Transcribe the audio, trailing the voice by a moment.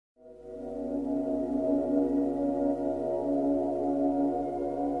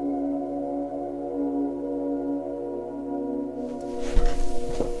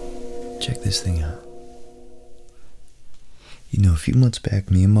this thing out. You know, a few months back,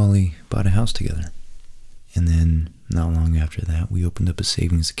 me and Molly bought a house together. And then, not long after that, we opened up a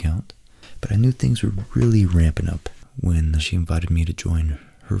savings account. But I knew things were really ramping up when she invited me to join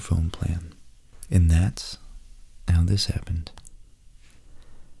her phone plan. And that's how this happened.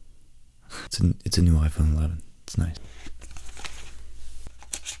 It's a new iPhone 11. It's nice.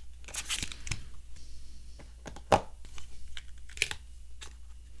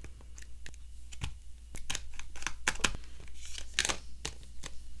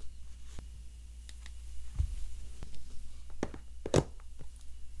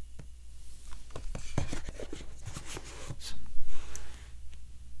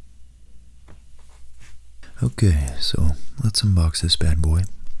 Okay, so let's unbox this bad boy.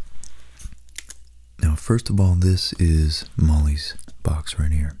 Now, first of all, this is Molly's box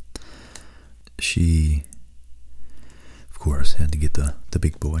right here. She, of course, had to get the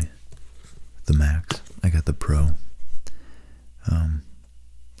big boy, the Max. I got the Pro.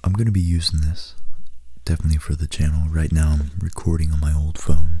 I'm going to be using this definitely for the channel. Right now, I'm recording on my old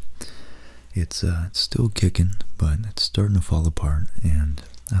phone. It's still kicking, but it's starting to fall apart, and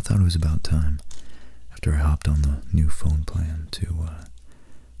I thought it was about time. After I hopped on the new phone plan to,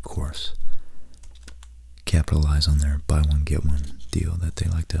 of course, capitalize on their buy one get one deal that they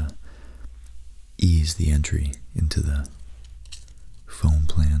like to ease the entry into the phone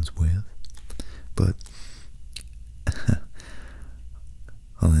plans with. But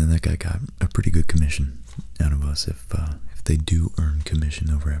well, then that guy got a pretty good commission out of us if they do earn commission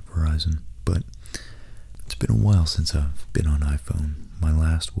over at Verizon. But it's been a while since I've been on iPhone. My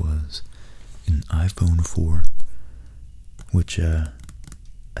last was an iPhone 4, which I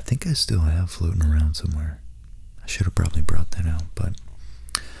think I still have floating around somewhere. I should have probably brought that out, but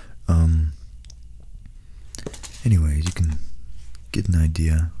anyways, you can get an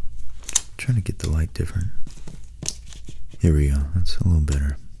idea. I'm trying to get the light different. Here we go. That's a little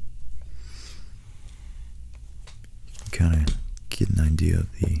better. You can kind of get an idea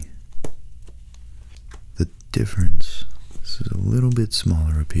of the difference. This is a little bit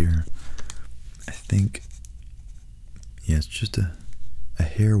smaller up here. I think, yeah, it's just a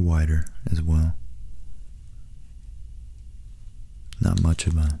hair wider as well. Not much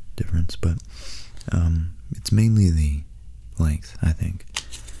of a difference, but it's mainly the length, I think.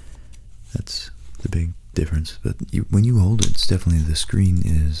 That's the big difference. But when you hold it, it's definitely, the screen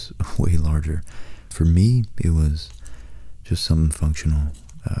is way larger. For me, it was just something functional.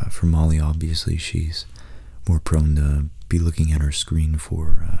 For Molly, obviously, she's more prone to be looking at her screen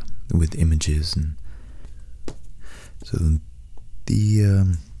for with images, and so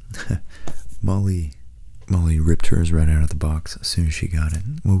the Molly ripped hers right out of the box as soon as she got it.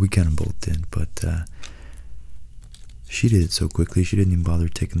 Well, we kind of both did, but she did it so quickly she didn't even bother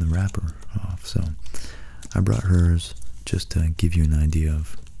taking the wrapper off. So I brought hers just to give you an idea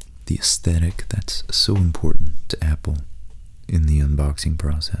of the aesthetic that's so important to Apple in the unboxing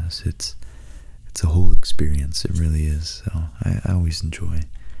process. It's a whole experience, it really is. So I always enjoy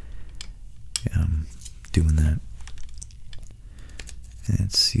doing that. And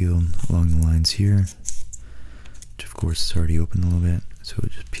it's sealed along the lines here, which of course is already open a little bit, so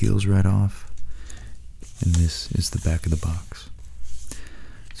it just peels right off. And this is the back of the box.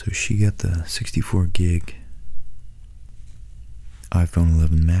 So she got the 64 gig iPhone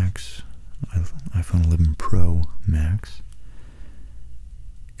 11 Max, iPhone 11 Pro Max.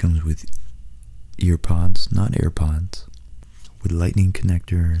 Comes with earpods, not AirPods, with lightning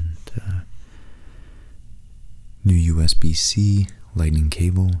connector and new USB-C lightning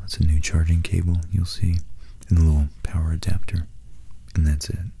cable. It's a new charging cable, you'll see, and a little power adapter, and that's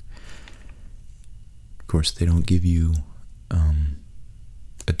it. Of course, they don't give you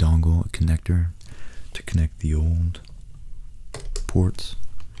a dongle, a connector, to connect the old ports,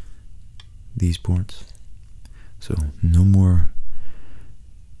 these ports. So no more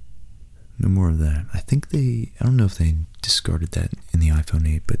of that. I think I don't know if they discarded that in the iPhone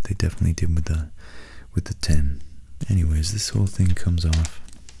 8, but they definitely did with the 10. Anyways, this whole thing comes off.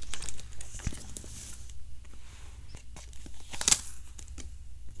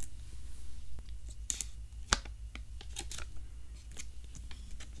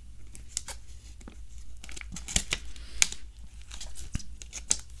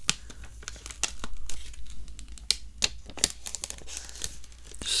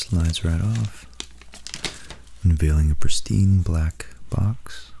 Slides right off, unveiling a pristine black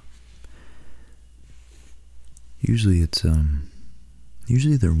box. Usually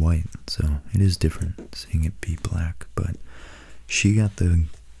they're white, so it is different seeing it be black, but she got the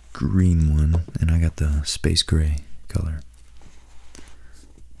green one and I got the space gray color.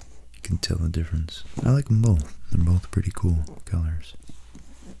 You can tell the difference. I like them both. They're both pretty cool colors.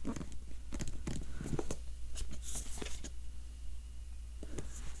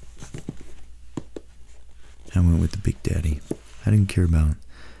 I went with the Big Daddy. I didn't care about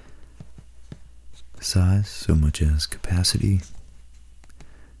size so much as capacity.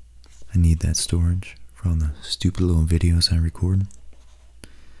 I need that storage for all the stupid little videos I record.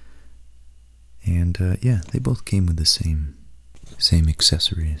 And yeah, they both came with the same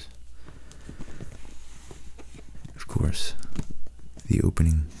accessories. Of course, the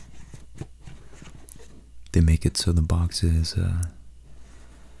opening, they make it so the box is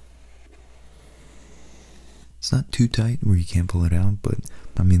it's not too tight where you can't pull it out, but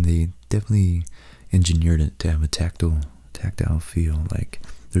I mean they definitely engineered it to have a tactile feel. Like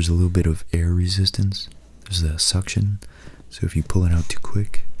there's a little bit of air resistance. There's the suction, so if you pull it out too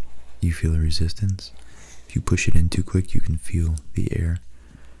quick, you feel the resistance. If you push it in too quick, you can feel the air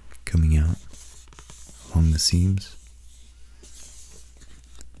coming out along the seams.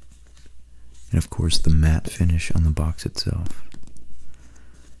 And of course the matte finish on the box itself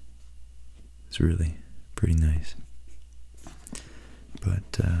is really pretty nice.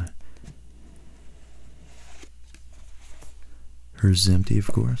 But hers is empty, of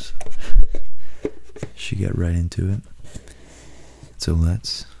course. She got right into it. So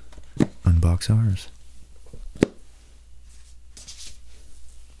let's unbox ours.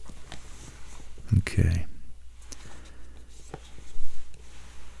 Okay.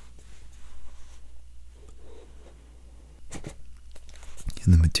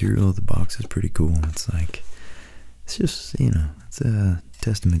 And the material of the box is pretty cool. It's like, it's just, you know, it's a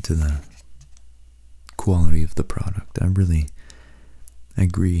testament to the quality of the product. I really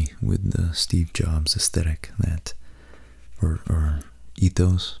agree with the Steve Jobs aesthetic that, or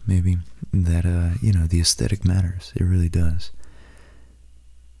ethos maybe, that, you know, the aesthetic matters. It really does.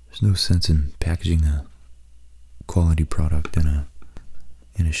 There's no sense in packaging a quality product in a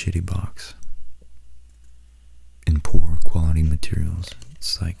shitty box. In poor quality materials.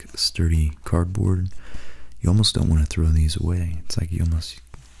 It's like sturdy cardboard. You almost don't want to throw these away. It's like you almost,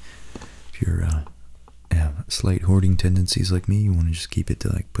 if you're have slight hoarding tendencies like me, you want to just keep it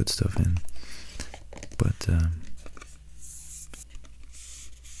to like put stuff in. But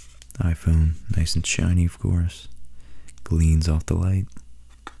iPhone, nice and shiny, of course, gleams off the light,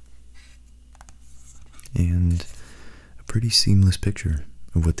 and a pretty seamless picture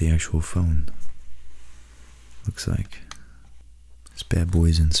of what the actual phone looks like. This bad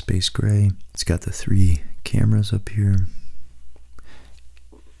boy's in space gray. It's got the 3 cameras up here.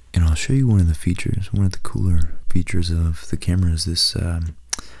 And I'll show you one of the features. One of the cooler features of the camera is this,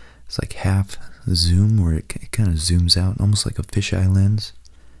 it's like half zoom, where it kind of zooms out, almost like a fisheye lens.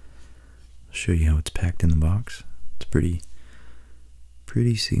 I'll show you how it's packed in the box. It's pretty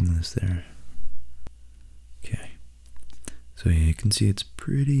seamless there. Okay. So yeah, you can see it's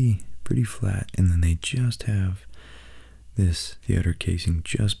pretty flat, and then they just have this, the outer casing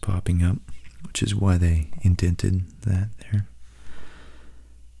just popping up, which is why they indented that there.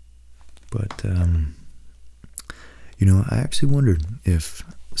 But you know, I actually wondered if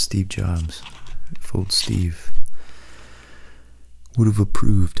Steve Jobs, if old Steve, would have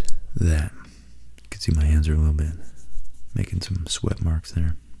approved that. You can see my hands are a little bit making some sweat marks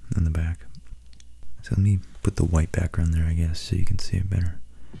there in the back. So let me put the white background there, I guess, so you can see it better.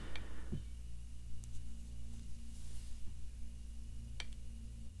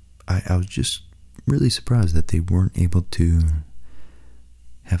 I was just really surprised that they weren't able to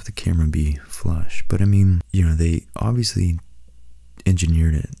have the camera be flush. But I mean, you know, they obviously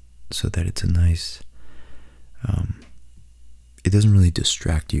engineered it so that it's a nice, it doesn't really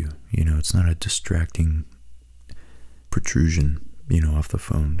distract you, you know, it's not a distracting protrusion, you know, off the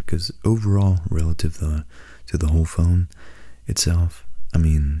phone, because overall, relative to the whole phone itself, I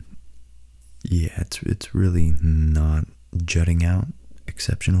mean, yeah, it's really not jutting out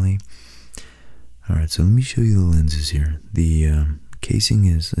exceptionally. Alright, so let me show you the lenses here. The casing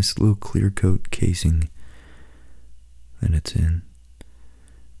is this little clear coat casing that it's in.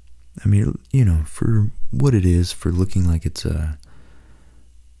 I mean, you know, for what it is, for looking like it's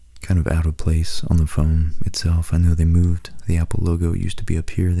kind of out of place on the phone itself. I know they moved the Apple logo. It used to be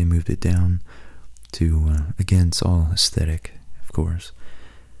up here. They moved it down to, again, it's all aesthetic, of course,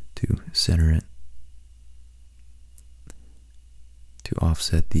 to center it, to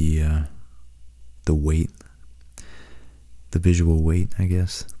offset the weight, the visual weight, I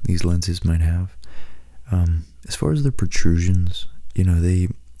guess, these lenses might have. As far as the protrusions, you know, they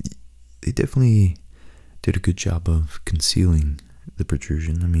definitely did a good job of concealing the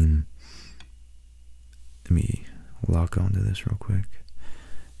protrusion. I mean, let me lock onto this real quick.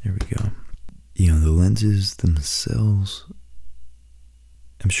 There we go. You know, the lenses themselves,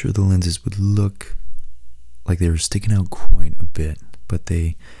 I'm sure the lenses would look like they were sticking out quite a bit, but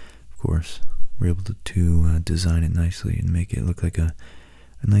they, of course, were able to design it nicely and make it look like a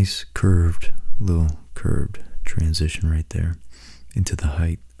nice little curved transition right there into the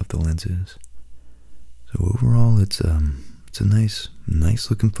height of the lenses. So overall, it's a nice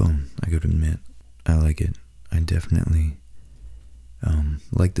looking phone, I gotta admit. I like it. I definitely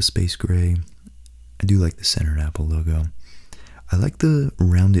like the space gray. I do like the centered Apple logo. I like the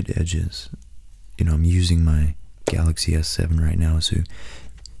rounded edges. You know, I'm using my Galaxy S7 right now, so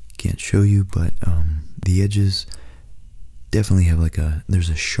can't show you, but the edges definitely have like there's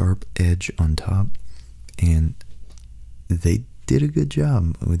a sharp edge on top, and they did a good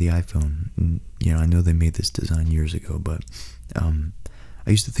job with the iPhone. And, you know, I know they made this design years ago, but I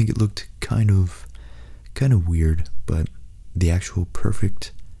used to think it looked kind of weird, but the actual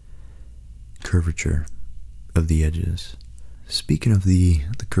perfect curvature of the edges. Speaking of the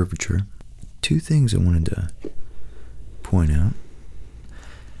curvature, two things I wanted to point out.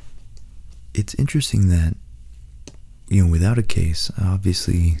 It's interesting that, you know, without a case,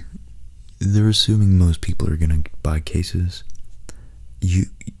 obviously they're assuming most people are going to buy cases.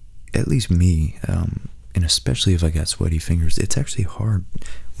 At least me, and especially if I got sweaty fingers, it's actually hard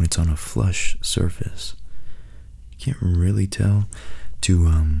when it's on a flush surface. You can't really tell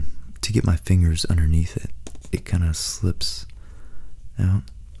to get my fingers underneath it. It kind of slips out.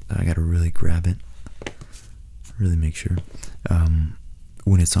 I got to really grab it, really make sure.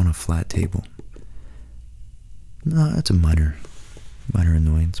 When it's on a flat table, no, that's a minor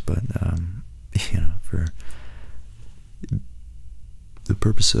annoyance, but you know, for the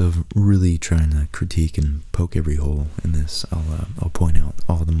purpose of really trying to critique and poke every hole in this, I'll point out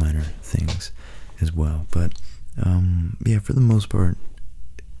all the minor things as well. But yeah, for the most part,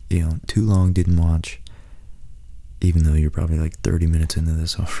 you know, too long, didn't watch, even though you're probably like 30 minutes into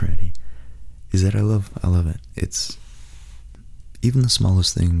this already, is that I love it. It's even the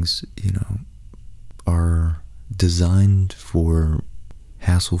smallest things, you know, are designed for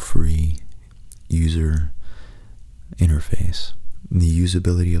hassle-free user interface. The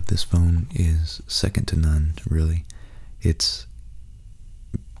usability of this phone is second to none, really. It's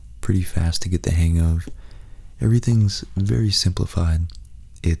pretty fast to get the hang of. Everything's very simplified.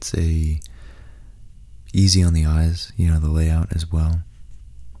 It's easy on the eyes, you know, the layout as well.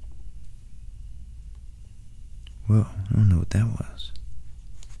 Whoa, I don't know what that was.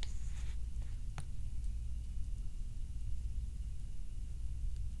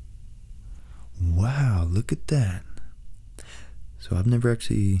 Wow, look at that. So I've never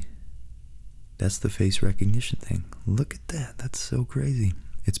actually, that's the face recognition thing. Look at that, that's so crazy.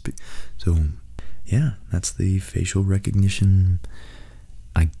 So yeah, that's the facial recognition,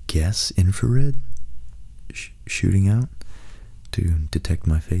 I guess, infrared shooting out to detect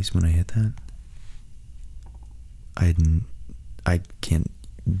my face when I hit that. I can't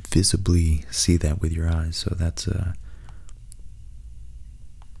visibly see that with your eyes, so that's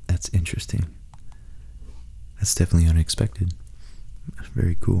interesting. That's definitely unexpected.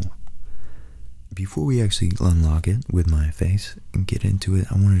 Very cool. Before we actually unlock it with my face and get into it,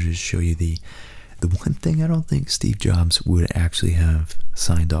 I wanted to just show you the one thing I don't think Steve Jobs would actually have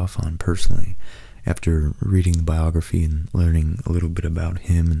signed off on personally, after reading the biography and learning a little bit about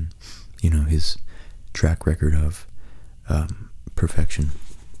him and, you know, his track record of perfection.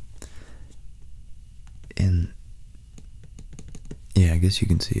 And yeah, I guess you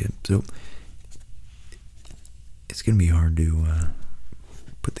can see it. So it's gonna be hard to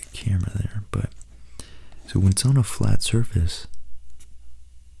put the camera there, but so when it's on a flat surface,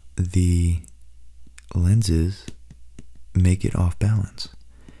 the lenses make it off balance.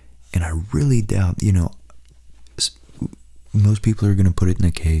 And I really doubt, you know, most people are going to put it in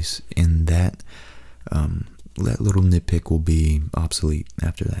a case, and that little nitpick will be obsolete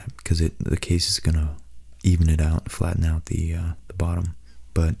after that, because the case is going to even it out, flatten out the bottom.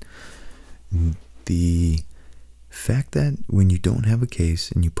 But the fact that when you don't have a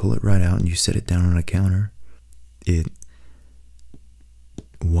case and you pull it right out and you set it down on a counter, it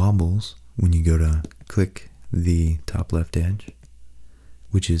wobbles when you go to click the top left edge,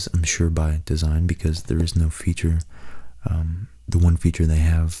 which is, I'm sure, by design, because there is no feature. The one feature they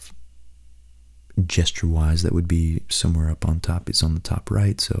have gesture-wise that would be somewhere up on top is on the top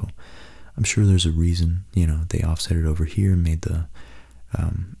right, so I'm sure there's a reason, you know, they offset it over here and made the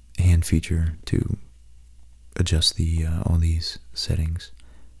hand feature to adjust all these settings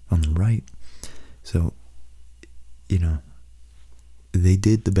on the right. So, you know, they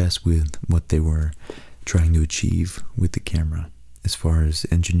did the best with what they were trying to achieve with the camera. as far as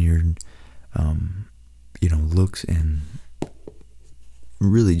engineered, you know, looks and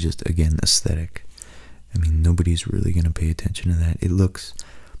really just, again, aesthetic. I mean, nobody's really going to pay attention to that. It looks,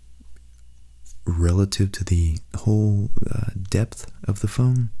 relative to the whole depth of the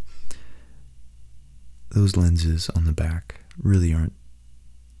phone, those lenses on the back really aren't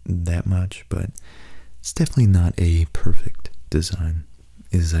that much, but it's definitely not a perfect design,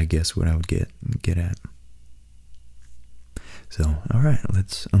 is I guess what I would get at. So, alright,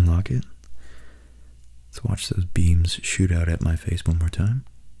 let's unlock it. Let's watch those beams shoot out at my face one more time.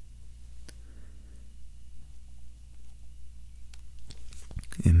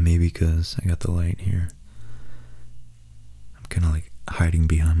 And maybe because I got the light here, I'm kind of like hiding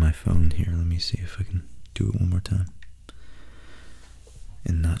behind my phone here. Let me see if I can do it one more time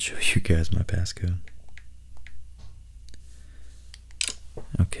and not show you guys my passcode.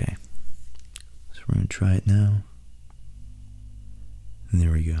 Okay, so we're going to try it now. And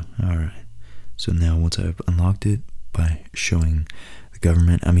there we go. Alright, so now once I've unlocked it by showing the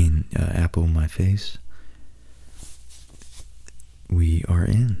government, Apple, my face, we are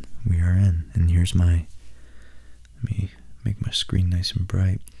in. And here's my, let me make my screen nice and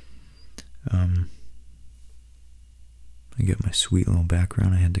bright. I got my sweet little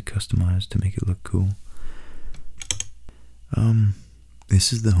background I had to customize to make it look cool.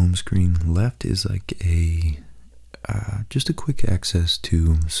 This is the home screen. Left is like a, just a quick access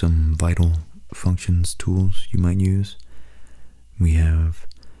to some vital functions, tools you might use. We have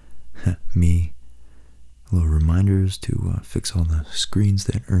me, little reminders to fix all the screens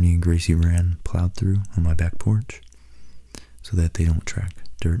that Ernie and Gracie plowed through on my back porch so that they don't track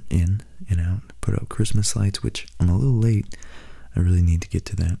dirt in and out. Put out Christmas lights, which I'm a little late. I really need to get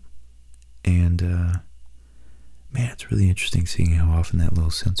to that. And man, it's really interesting seeing how often that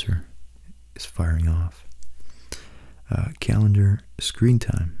little sensor is firing off. Calendar, screen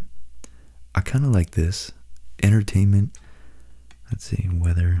time. I kind of like this. Entertainment. Let's see,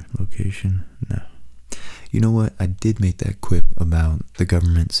 weather, location. No. You know what? I did make that quip about the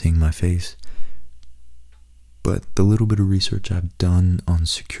government seeing my face. But the little bit of research I've done on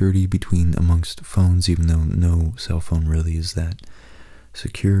security amongst phones, even though no cell phone really is that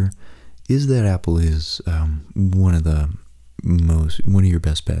secure, is that Apple is one of your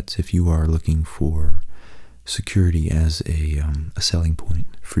best bets if you are looking for security as a selling point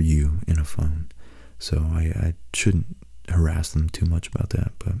for you in a phone. So I shouldn't harass them too much about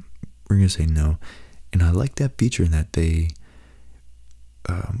that, but we're gonna say no. And I like that feature that they,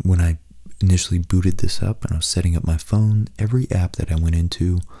 when I initially booted this up and I was setting up my phone, every app that I went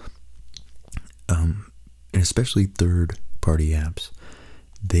into, and especially third-party apps,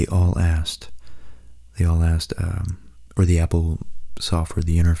 they all asked, or the Apple software,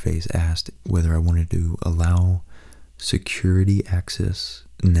 the interface asked whether I wanted to allow security access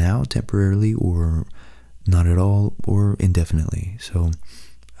now, temporarily, or not at all, or indefinitely. So,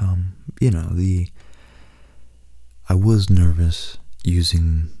 you know, I was nervous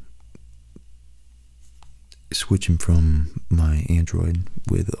switching from my Android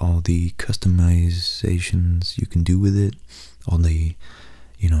with all the customizations you can do with it, all the,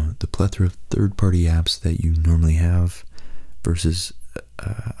 you know, the plethora of third-party apps that you normally have versus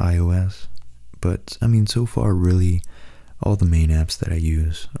iOS. But I mean, so far, really, all the main apps that I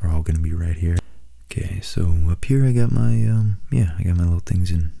use are all going to be right here. Okay, so up here I got my I got my little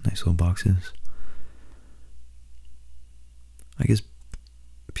things in nice little boxes. I guess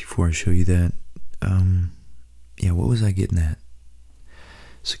before I show you that, yeah, what was I getting at?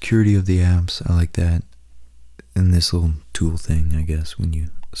 Security of the apps, I like that. And this little tool thing, I guess, when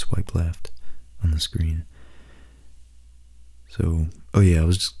you swipe left on the screen. So, oh yeah, I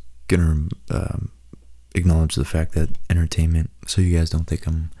was just gonna acknowledge the fact that entertainment, so you guys don't think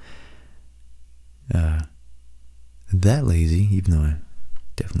I'm that lazy, even though I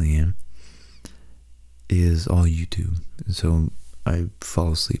definitely am, is all YouTube. So I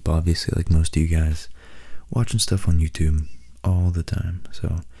fall asleep, obviously, like most of you guys, watching stuff on YouTube all the time.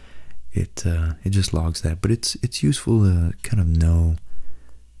 So it just logs that, but it's useful to kind of know,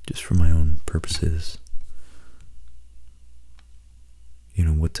 just for my own purposes, you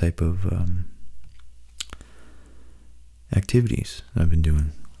know, what type of activities I've been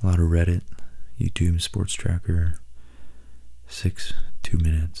doing. A lot of Reddit, YouTube, Sports Tracker, 2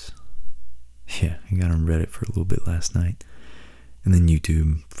 minutes. Yeah, I got on Reddit for a little bit last night. And then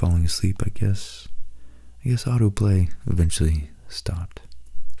YouTube, falling asleep, I guess autoplay eventually stopped.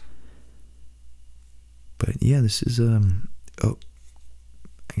 But yeah, this is, oh,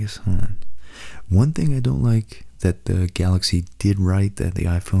 I guess, hold on. One thing I don't like that the Galaxy did right, that the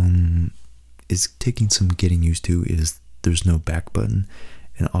iPhone is taking some getting used to, is there's no back button,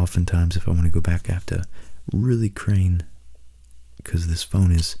 and oftentimes if I want to go back I have to really crane, because this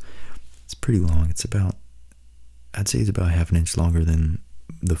phone it's pretty long. It's about, I'd say it's about half an inch longer than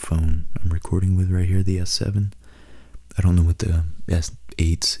the phone I'm recording with right here, the S7. I don't know what the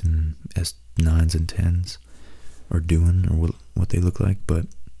S8s and S9s and 10s are doing, or what they look like, but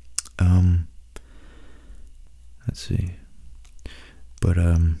let's see. But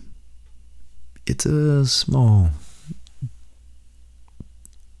it's a small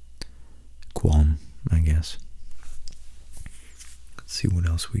qualm, I guess. Let's see what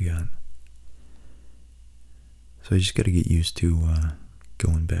else we got. So I just got to get used to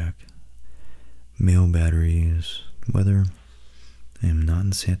going back. Mail batteries, weather. I am not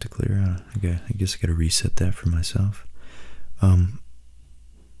in Santa Clara. I guess I got to reset that for myself.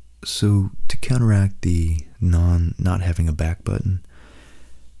 So to counteract the not having a back button,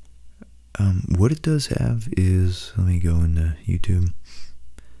 what it does have is, let me go into YouTube,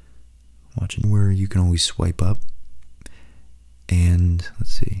 watching, where you can always swipe up, and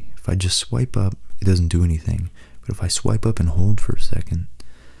let's see, if I just swipe up, it doesn't do anything, but if I swipe up and hold for a second,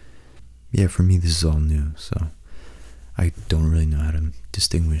 yeah, for me this is all new, so I don't really know how to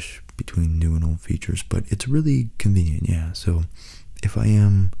distinguish between new and old features, but it's really convenient, yeah. So if I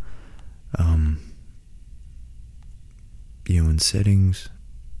am, you know, in settings,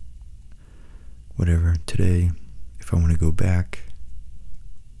 whatever, today, if I want to go back,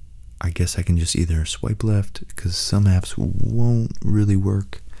 I guess I can just either swipe left, because some apps won't really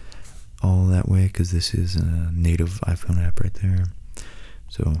work all that way, because this is a native iPhone app right there.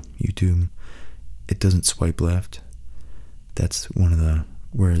 So YouTube, it doesn't swipe left. That's one of the,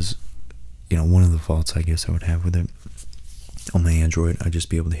 whereas, you know, one of the faults I guess I would have with it, on my Android, I'd just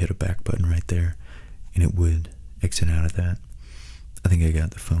be able to hit a back button right there, and it would exit out of that. I think I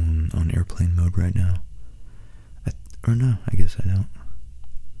got the phone on airplane mode right now. Or no, I guess I don't.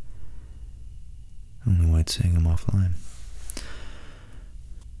 I don't know why it's saying I'm offline.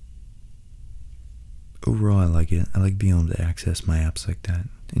 Overall, I like it. I like being able to access my apps like that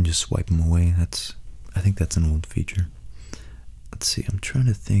and just swipe them away. I think that's an old feature. Let's see, I'm trying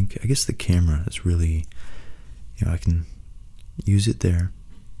to think. I guess the camera is really, you know, I can use it there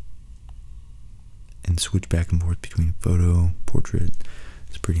and switch back and forth between photo, portrait.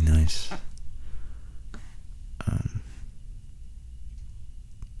 It's pretty nice.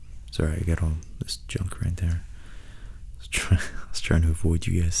 Sorry, I got all this junk right there. I was trying to avoid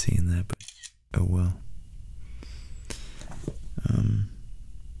you guys seeing that, but oh well.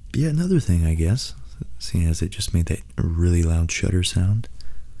 Yeah, another thing, I guess, seeing as it just made that really loud shutter sound,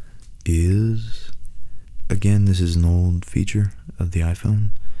 is, again, this is an old feature of the iPhone,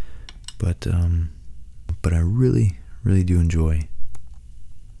 but I really, really do enjoy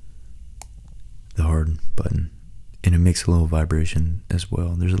the hard button, and it makes a little vibration as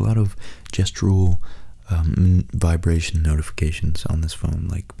well. There's a lot of gestural vibration notifications on this phone.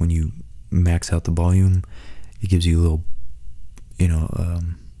 Like when you max out the volume, it gives you a little, you know,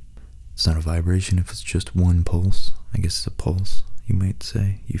 it's not a vibration if it's just one pulse. I guess it's a pulse, you might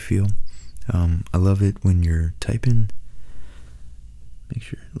say, you feel. I love it when you're typing. Make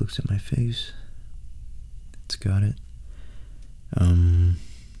sure it looks at my face. It's got it.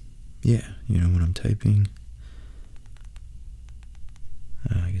 Yeah, you know, when I'm typing,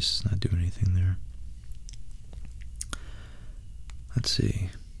 I guess it's not doing anything there. Let's see.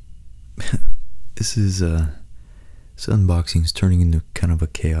 This unboxing is turning into kind of a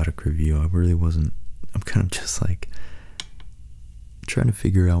chaotic review. I really wasn't. I'm kind of just like trying to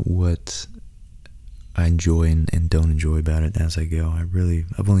figure out what I enjoy and don't enjoy about it as I go.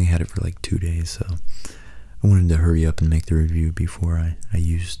 I've only had it for like 2 days, so I wanted to hurry up and make the review before I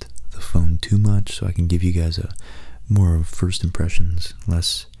used the phone too much, so I can give you guys a more of first impressions,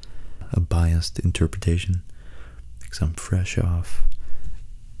 less a biased interpretation, because I'm fresh off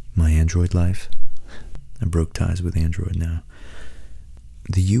my Android life. I broke ties with Android now.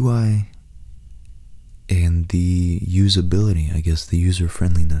 The UI and the usability, I guess the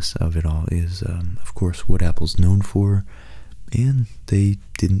user-friendliness of it all is, of course, what Apple's known for, and they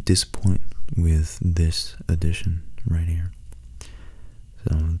didn't disappoint with this edition right here.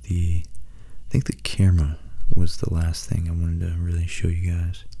 So I think the camera was the last thing I wanted to really show you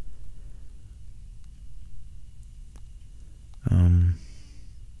guys.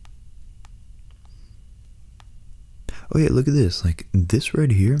 Oh yeah, look at this. Like this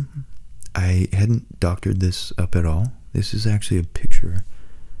right here, I hadn't doctored this up at all. This is actually a picture.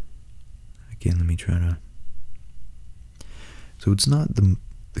 Again, let me try to. So it's not the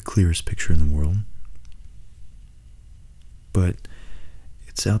clearest picture in the world, but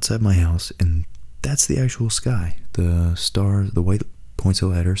it's outside my house, and that's the actual sky. The stars, the white points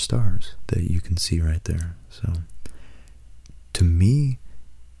of light are stars that you can see right there. So to me,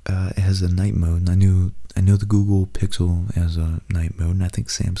 it has a night mode. And I know the Google Pixel has a night mode, and I think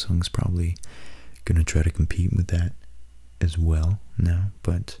Samsung's probably gonna try to compete with that as well now.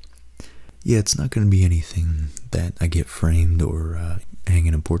 But yeah, it's not gonna be anything that I get framed or hang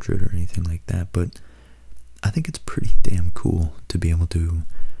in a portrait or anything like that. But I think it's pretty damn cool to be able to,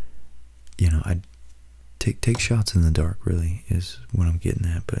 you know, I take shots in the dark, really, is what I'm getting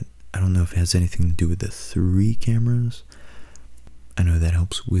at. But I don't know if it has anything to do with the 3 cameras. I know that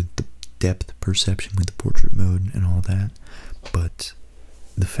helps with the depth perception with the portrait mode and all that. But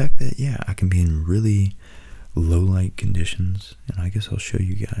the fact that, yeah, I can be in really low light conditions, and I guess I'll show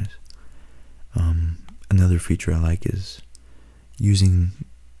you guys. Another feature I like is using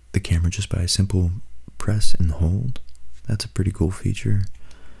the camera just by a simple press and hold. That's a pretty cool feature.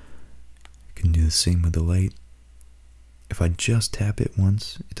 You can do the same with the light. If I just tap it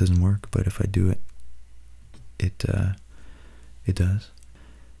once, it doesn't work, but if I do it, it does.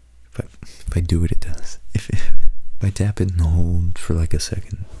 If I do it, it does. If I tap it and hold for like a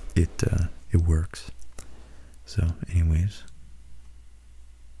second, it works. So anyways,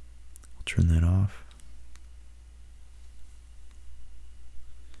 I'll turn that off.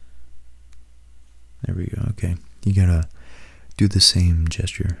 There we go. Okay, you gotta do the same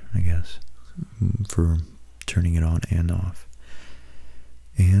gesture, I guess, for turning it on and off.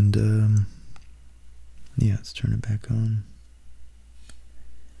 And yeah, let's turn it back on.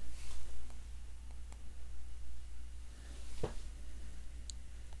 I'm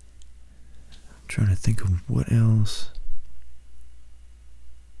trying to think of what else.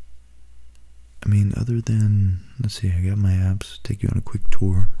 I mean, other than, let's see, I got my apps. Take you on a quick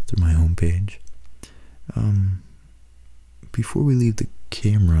tour through my homepage. Before we leave the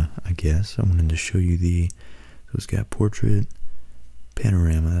camera, I guess, I wanted to show you so it's got portrait,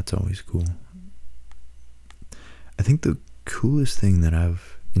 panorama, that's always cool. I think the coolest thing that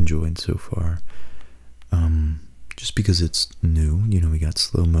I've enjoyed so far, just because it's new, you know, we got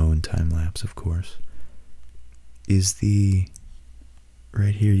slow-mo and time-lapse, of course, is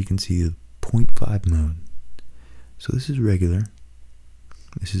right here you can see the 0.5 mode. So this is regular,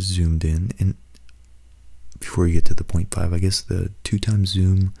 this is zoomed in, and before you get to the 0.5, I guess the 2x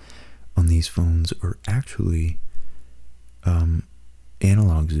zoom on these phones are actually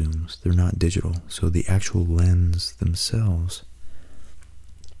analog zooms. They're not digital. So the actual lens themselves,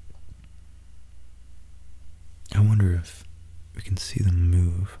 I wonder if we can see them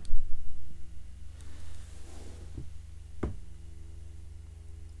move.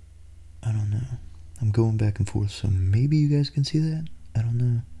 I don't know. I'm going back and forth, so maybe you guys can see that? I don't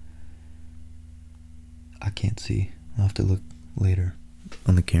know. I can't see. I'll have to look later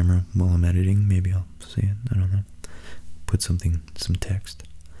on the camera while I'm editing. Maybe I'll see it. I don't know. Put some text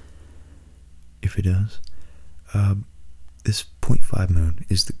if it does. This 0.5 mode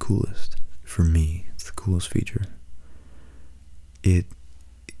is the coolest for me. It's the coolest feature. It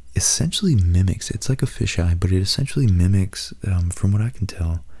essentially mimics, it's like a fisheye, but it essentially mimics, from what I can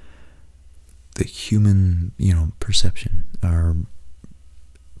tell, the human, you know, perception, our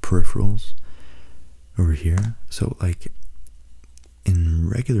peripherals over here. So like in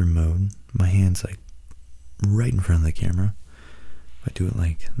regular mode, my hand's like right in front of the camera. If I do it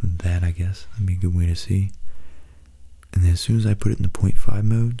like that, I guess that'd be a good way to see. And then as soon as I put it in the 0.5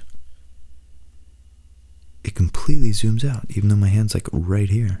 mode, it completely zooms out, even though my hand's like right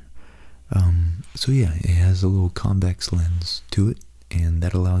here. So yeah, it has a little convex lens to it, and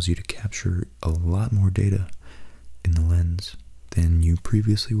that allows you to capture a lot more data in the lens than you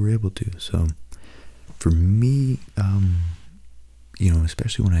previously were able to. So for me, you know,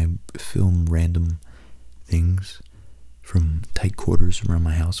 especially when I film random things from tight quarters around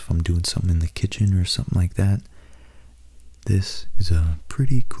my house, if I'm doing something in the kitchen or something like that, this is a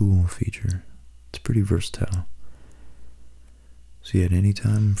pretty cool feature. It's pretty versatile. So yeah, at any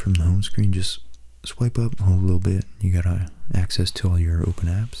time from the home screen, just swipe up, hold a little bit, you got access to all your open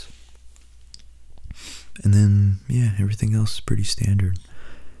apps. And then, yeah, everything else is pretty standard.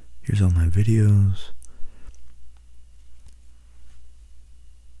 Here's all my videos.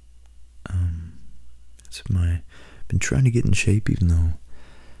 Been trying to get in shape, even though,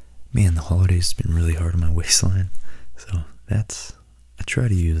 man, the holidays have been really hard on my waistline. So I try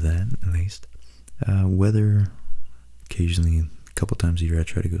to use that, at least. Weather, occasionally, a couple times a year, I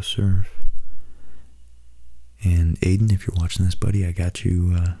try to go surf. And Aiden, if you're watching this, buddy, I got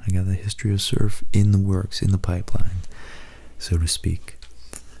you, I got the history of surf in the works, in the pipeline, so to speak.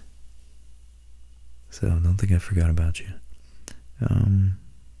 So don't think I forgot about you.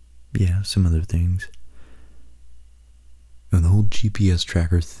 yeah, some other things. And the whole GPS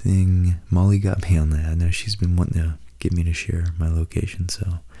tracker thing, Molly got me on that. I know she's been wanting to get me to share my location,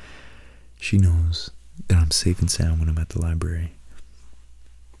 so she knows that I'm safe and sound when I'm at the library.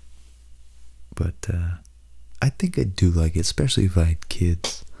 But I think I do like it, especially if I had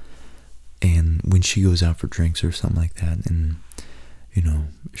kids, and when she goes out for drinks or something like that, and, you know,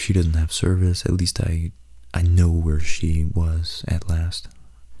 she doesn't have service, at least I know where she was at last.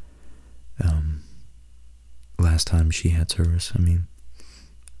 Last time she had service, I mean.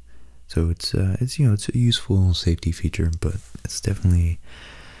 So it's you know, it's a useful safety feature, but it's definitely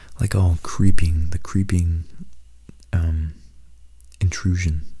like all the creeping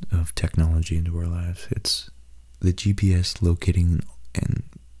intrusion of technology into our lives. It's the GPS locating and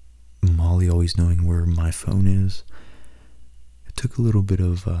Molly always knowing where my phone is. It took a little bit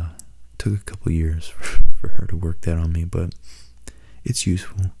of took a couple years for her to work that on me, but it's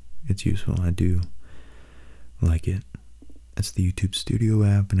useful. It's useful. I do like it. That's the YouTube Studio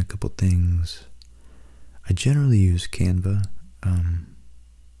app and a couple things. I generally use Canva,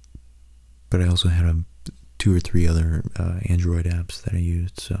 but I also had 2 or 3 other Android apps that I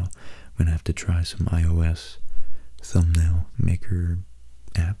used, so I'm gonna have to try some iOS thumbnail maker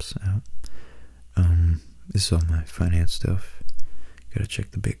apps out. This is all my finance stuff. Gotta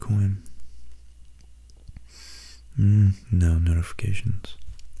check the Bitcoin. No notifications.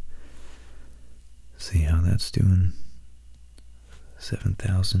 See how that's doing.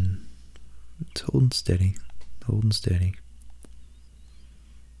 7,000. It's holding steady. Holding steady.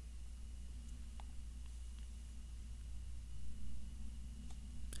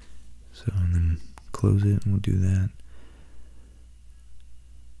 So, and then close it and we'll do that.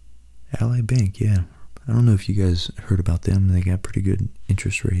 Ally Bank, yeah. I don't know if you guys heard about them. They got pretty good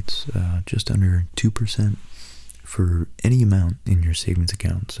interest rates. Just under 2% for any amount in your savings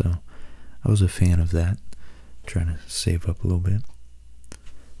account. So, I was a fan of that, trying to save up a little bit.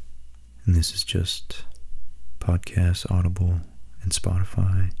 And this is just podcasts, Audible, and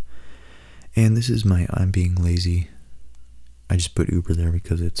Spotify. And this is my I'm being lazy. I just put Uber there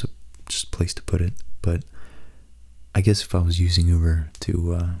because it's just a place to put it. But I guess if I was using Uber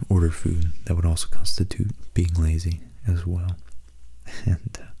to order food, that would also constitute being lazy as well.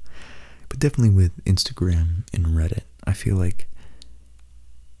 And but definitely with Instagram and Reddit, I feel like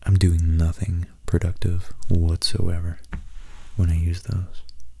I'm doing nothing productive whatsoever when I use those.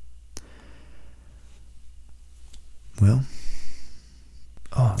 Well,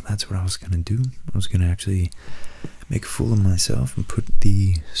 oh, that's what I was going to do. I was going to actually make a fool of myself and put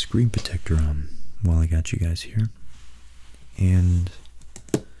the screen protector on while I got you guys here. And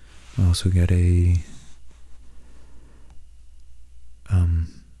I also got a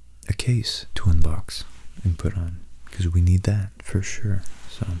case to unbox and put on, because we need that for sure.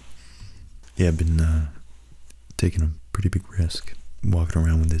 So yeah, I've been taking a pretty big risk walking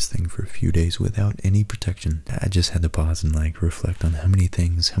around with this thing for a few days without any protection. I just had to pause and like reflect on how many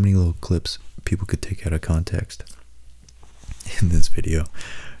things, how many little clips people could take out of context in this video,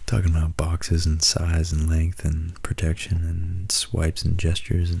 talking about boxes and size and length and protection and swipes and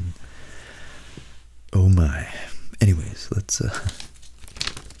gestures and oh my. Anyways, let's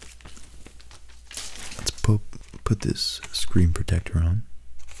put this screen protector on.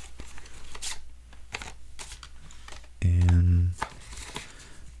 And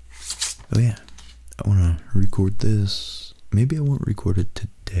oh yeah, I want to record this. Maybe I won't record it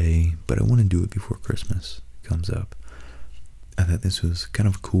today, but I want to do it before Christmas comes up. I thought this was kind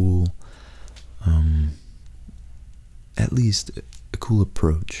of cool, at least a cool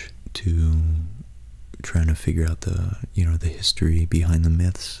approach to trying to figure out the, you know, the history behind the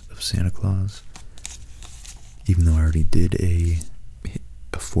myths of Santa Claus. Even though I already did a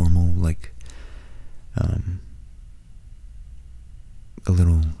formal, like, a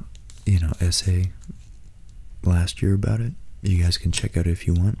little, you know, essay last year about it. You guys can check out it if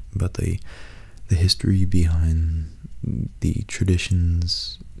you want, about the history behind the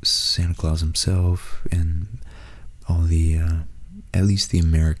traditions, Santa Claus himself, and all the, at least the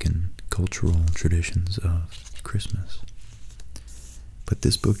American cultural traditions of Christmas. But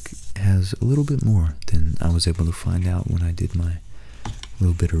this book has a little bit more than I was able to find out when I did my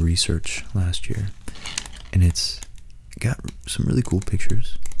little bit of research last year. And it's got some really cool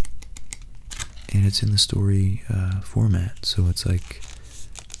pictures. And it's in the story format, so it's like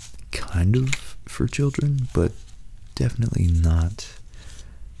kind of for children, but definitely not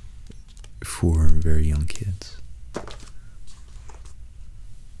for very young kids.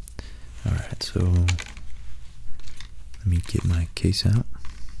 Alright, so let me get my case out.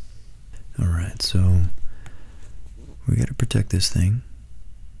 Alright, so we gotta protect this thing.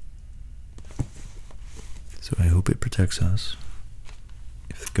 So I hope it protects us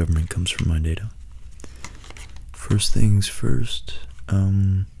if the government comes for my data. First things first,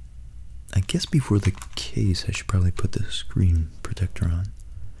 I guess before the case I should probably put the screen protector on.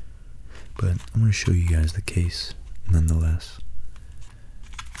 But I'm going to show you guys the case nonetheless.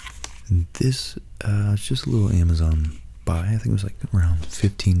 And this it's just a little Amazon buy. I think it was like around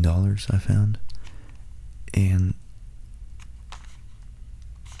 $15 I found. And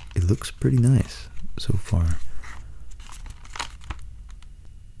it looks pretty nice so far.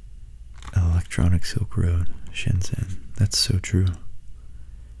 Electronic Silk Road, Shenzhen. That's so true.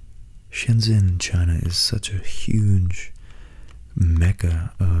 Shenzhen, China is such a huge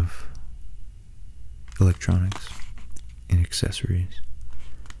mecca of electronics and accessories.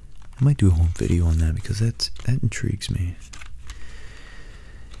 I might do a whole video on that because that intrigues me.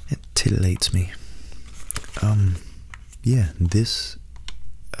 It titillates me. Yeah, this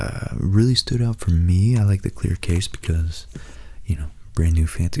really stood out for me. I like the clear case because, you know, brand new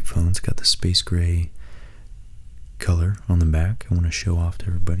fancy phone's got the space gray color on the back. I want to show off to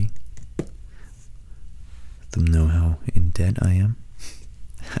everybody. Let them know how in debt I am.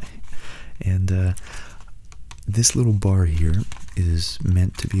 And this little bar here is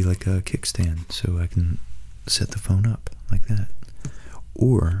meant to be like a kickstand, so I can set the phone up like that.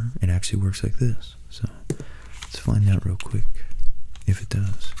 Or it actually works like this. So let's find out real quick if it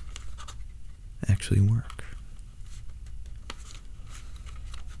does actually work.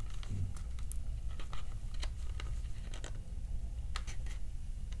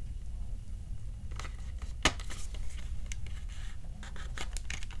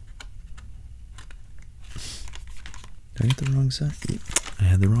 Did I get the wrong side? Yep, I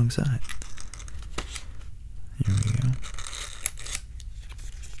had the wrong side. Here we go.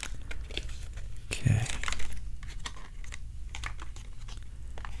 Okay.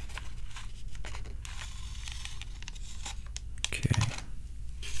 Okay.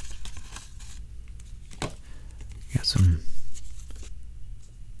 Got some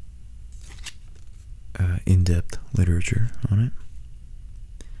in-depth literature on it.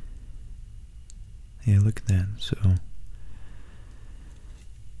 Yeah, look at that. So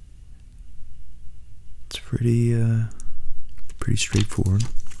it's pretty straightforward.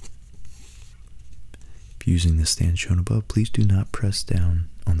 If using the stand shown above, please do not press down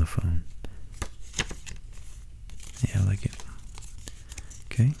on the phone. Yeah, I like it.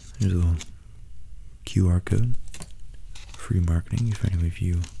 Okay, there's a little QR code. Free marketing if any of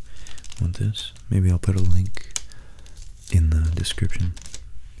you want this. Maybe I'll put a link in the description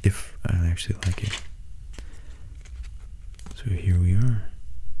if I actually like it. So here we are.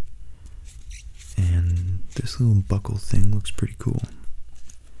 And this little buckle thing looks pretty cool.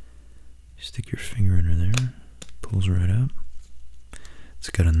 You stick your finger under there, pulls right up. It's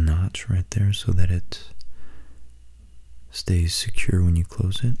got a notch right there so that it stays secure when you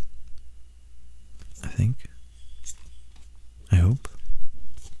close it. I think. I hope.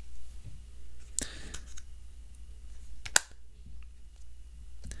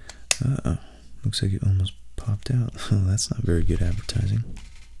 Uh-oh. Looks like it almost popped out. Oh, that's not very good advertising.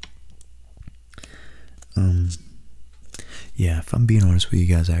 Yeah, if I'm being honest with you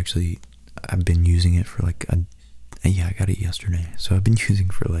guys, actually, I've been using it for like yeah, I got it yesterday. So I've been using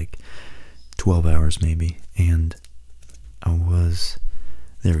for like 12 hours maybe, and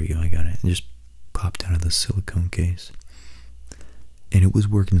there we go, I got it. It just popped out of the silicone case. And it was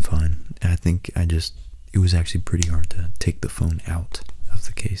working fine. I think it was actually pretty hard to take the phone out of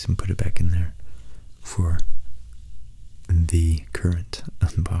the case and put it back in there for the current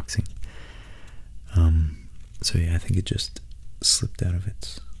unboxing. So yeah, I think it just slipped out of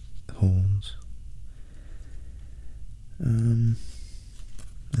its holes.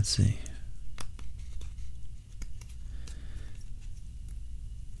 Let's see.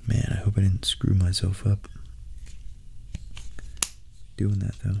 Man, I hope I didn't screw myself up doing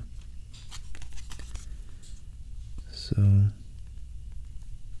that though. So,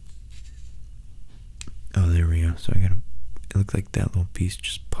 oh, there we go. So it looked like that little piece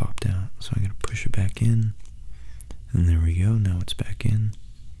just popped out. So I gotta push it back in. And there we go. Now it's back in.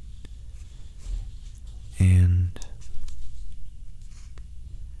 And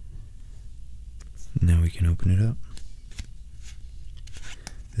now we can open it up.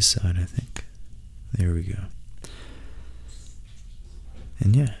 This side, I think. There we go.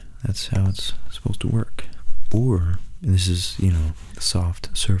 And yeah, that's how it's supposed to work. Or, and this is, you know, a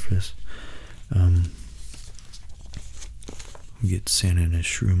soft surface. We get Santa and a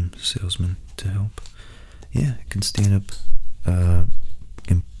shroom salesman to help. Yeah, it can stand up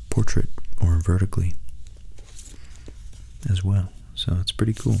in portrait or vertically as well. So it's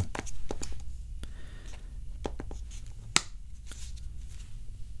pretty cool.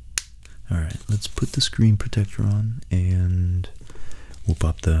 let's put the screen protector on, and we'll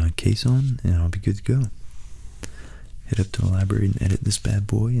pop the case on, and I'll be good to go. Head up to the library and edit this bad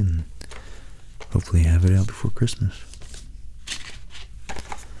boy, and hopefully have it out before Christmas.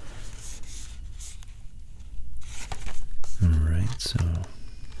 Alright, so I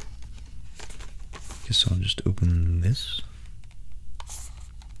guess I'll just open this.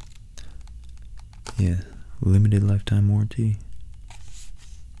 Yeah, limited lifetime warranty.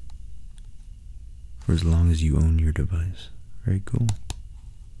 For as long as you own your device. Very cool.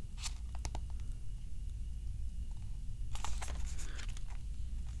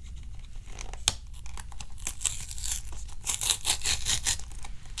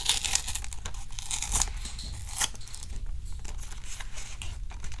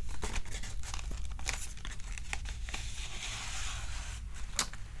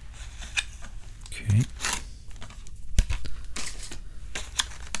 Okay.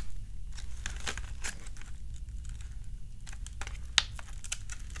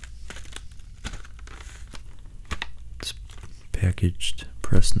 It's packaged,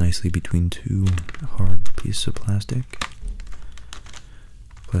 pressed nicely between two hard pieces of plastic.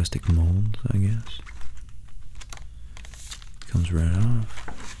 Plastic molds, I guess. Comes right off.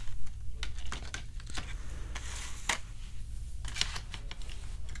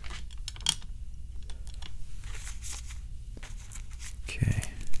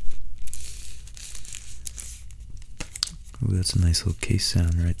 Ooh, that's a nice little case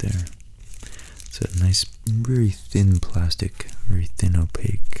sound right there. It's a nice, very thin plastic, very thin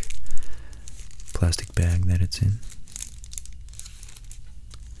opaque plastic bag that it's in.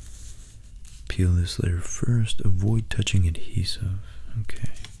 Peel this layer first. Avoid touching adhesive.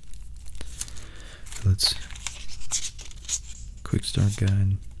 Okay. So let's quick start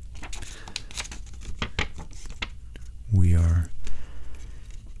guide. We are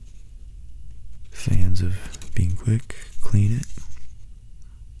fans of being quick. Clean it.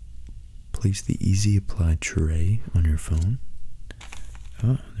 Place the easy apply tray on your phone.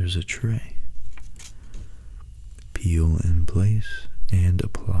 Oh, there's a tray. Peel in place and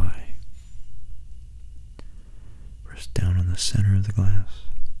apply. Press down on the center of the glass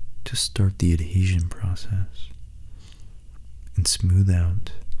to start the adhesion process. And smooth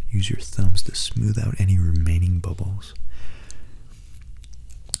out. Use your thumbs to smooth out any remaining bubbles.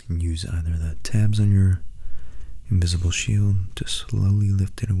 And use either the tabs on your invisible shield to slowly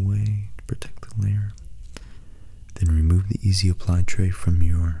lift it away to protect the layer. Then remove the easy apply tray from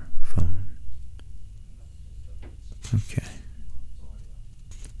your phone. Okay.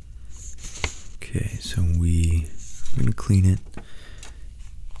 Okay, so we're going to clean it,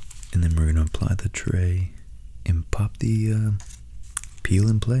 and then we're going to apply the tray and pop the peel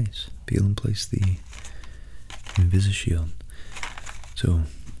in place. Peel in place the InvisiShield. So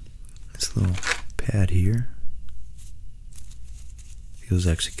this little pad here feels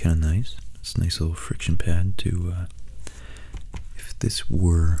actually kind of nice. It's a nice little friction pad to, if this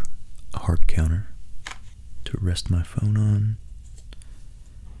were a hard counter to rest my phone on,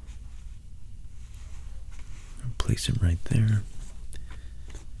 I'll place it right there.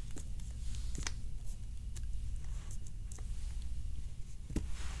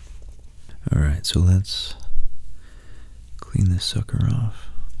 Alright, so let's clean this sucker off.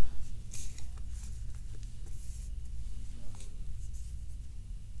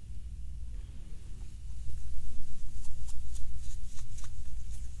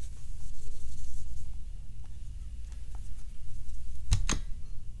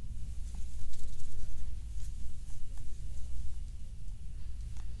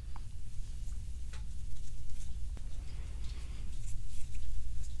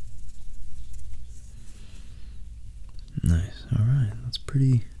 Nice. All right. It's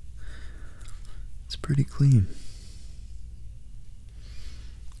pretty clean.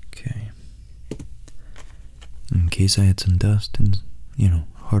 Okay. In case I had some dust and, you know,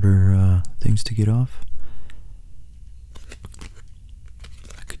 harder things to get off,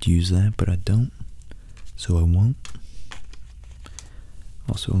 I could use that, but I don't, so I won't.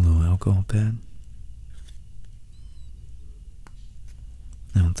 Also a little alcohol pad.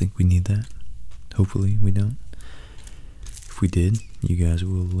 I don't think we need that. Hopefully we don't. If we did, you guys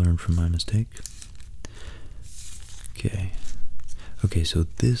will learn from my mistake. Okay. Okay, so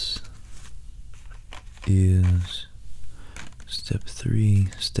this is step 3.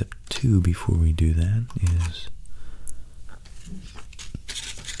 Step 2 before we do that is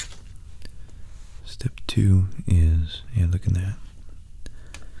step 2 is, yeah, look at that.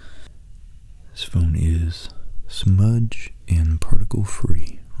 This phone is smudge and particle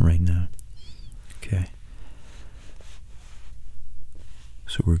free right now. Okay.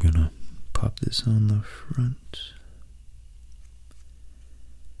 So we're gonna pop this on the front.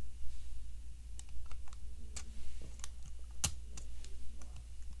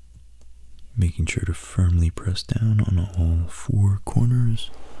 Making sure to firmly press down on all four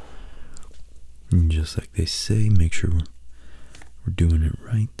corners. And just like they say, make sure we're doing it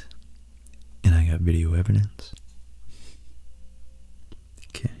right. And I got video evidence.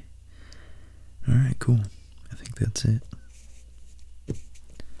 Okay. Alright, cool. I think that's it.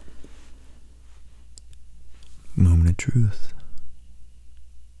 Moment of truth.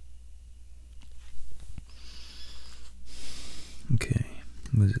 Okay,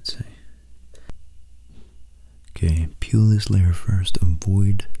 what does it say? Okay, peel this layer first.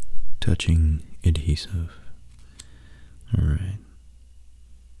 Avoid touching adhesive. Alright.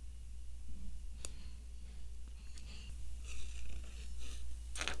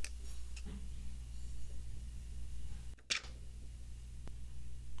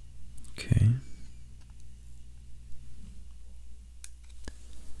 Okay.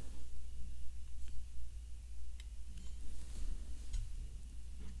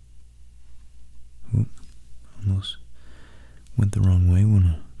 Oop, almost went the wrong way. Want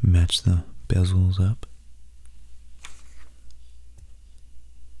to match the bezels up.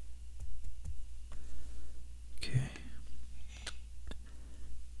 Okay.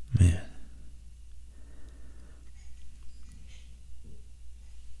 Man.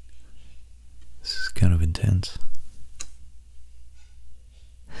 This is kind of intense.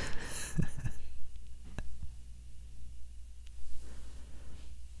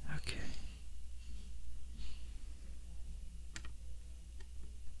 Okay.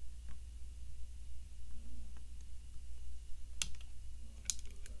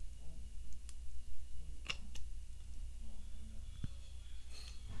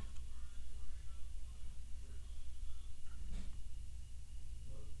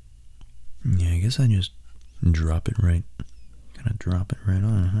 Yeah, I guess I just drop it right, kind of drop it right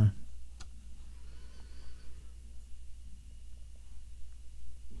on, huh?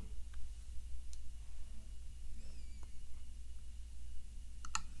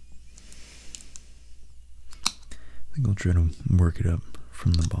 I think I'll try to work it up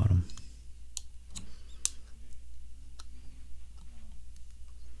from the bottom.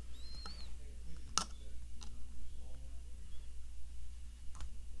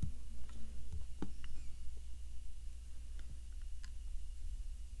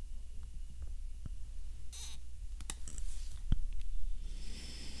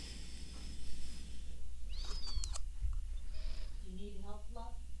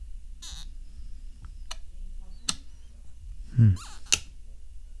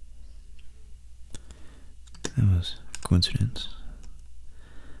 That was a coincidence.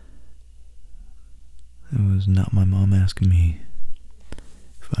 That was not my mom asking me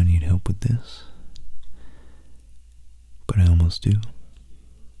if I need help with this, but I almost do.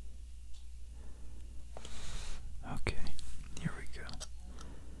 Okay, here we go.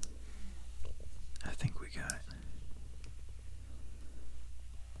 I think we got it.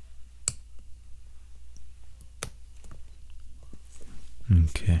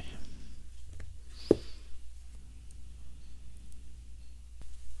 Okay.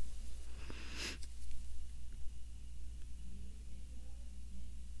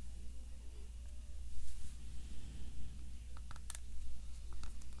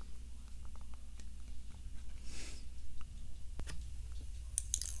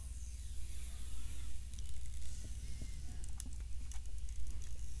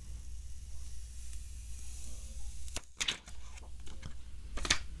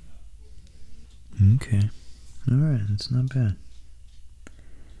 Okay. Alright, that's not bad.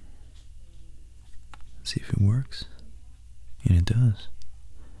 Let's see if it works. And it does.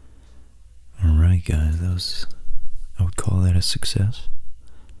 Alright guys, that was, I would call that a success.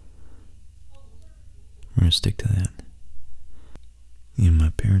 We're gonna stick to that. Yeah, my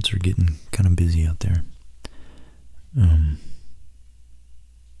parents are getting kind of busy out there.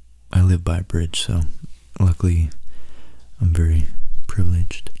 I live by a bridge, so luckily I'm very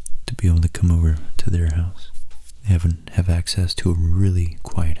privileged to be able to come over to their house. They have access to a really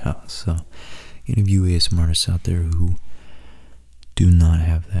quiet house, so any of you ASMR artists out there who do not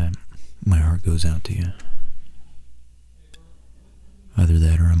have that, my heart goes out to you. Either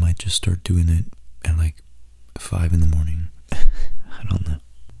that or I might just start doing it at like 5 in the morning. I don't know.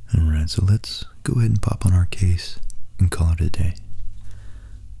 Alright, so let's go ahead and pop on our case and call it a day.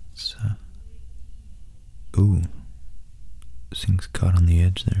 So, ooh, this thing's caught on the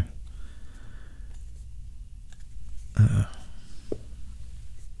edge there.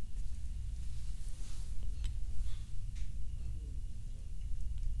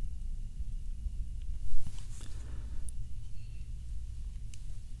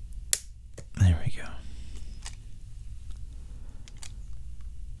 There we go.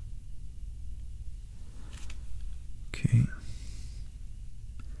 Okay.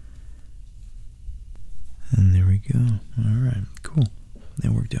 And there we go. Alright, cool.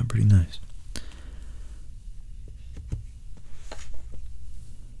 That worked out pretty nice.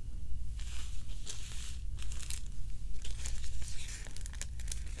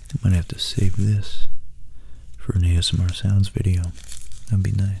 I might have to save this for an ASMR sounds video. That'd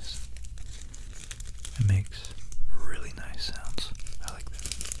be nice. It makes really nice sounds. I like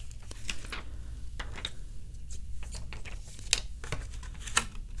that.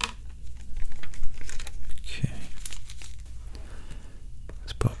 Okay.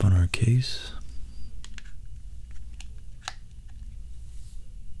 Let's pop on our case.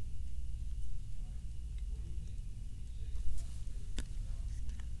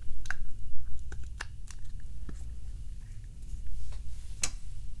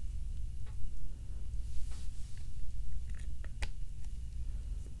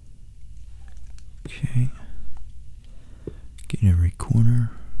 Okay, get every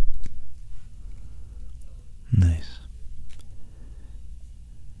corner. Nice.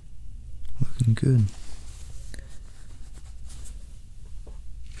 Looking good.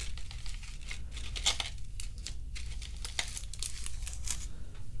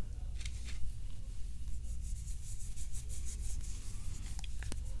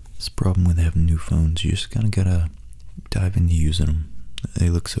 This problem with having new phones, you just kind of gotta dive into using them. They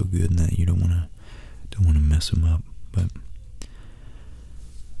look so good that you don't want to mess them up. But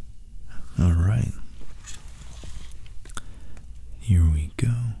all right, here we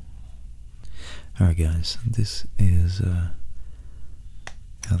go. All right, guys, this is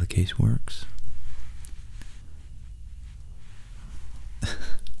how the case works.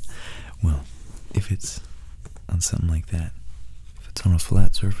 Well, if it's on something like that, if it's on a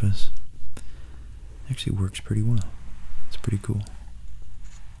flat surface, it actually works pretty well. It's pretty cool.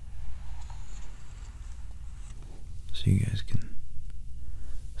 So you guys can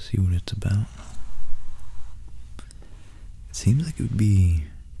see what it's about. It seems like it would be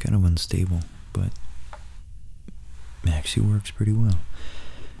kind of unstable, but it actually works pretty well.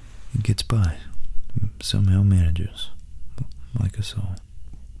 It gets by. Somehow manages, like us all.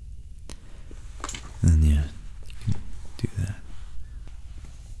 And yeah, you can do that.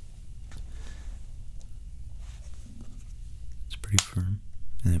 It's pretty firm,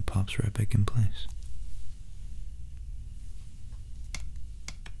 and it pops right back in place.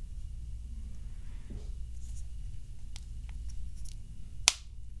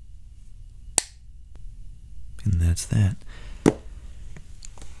 And that's that.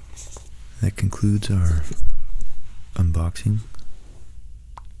 That concludes our unboxing,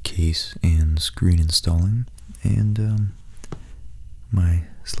 case, and screen installing, and my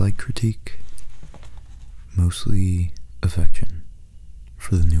slight critique, mostly affection,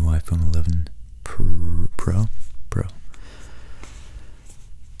 for the new iPhone 11 Pro.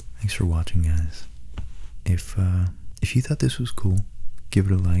 Thanks for watching, guys. If you thought this was cool, give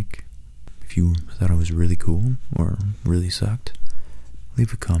it a like. If you thought it was really cool or really sucked,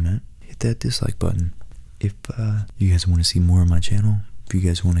 leave a comment. Hit that dislike button. If you guys want to see more of my channel, if you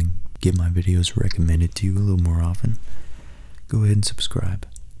guys want to get my videos recommended to you a little more often, go ahead and subscribe.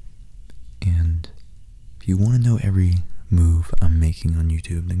 And if you want to know every move I'm making on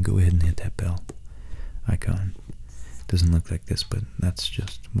YouTube, then go ahead and hit that bell icon. It doesn't look like this, but that's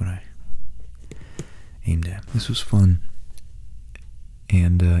just what I aimed at. This was fun.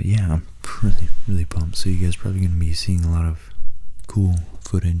 And yeah, I'm really pumped. So you guys are probably going to be seeing a lot of cool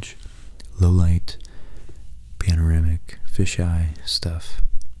footage, low light, panoramic, fisheye stuff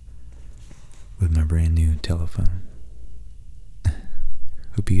with my brand new telephone.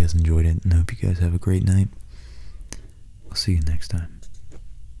 Hope you guys enjoyed it, and I hope you guys have a great night. I'll see you next time.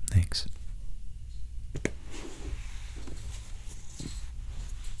 Thanks.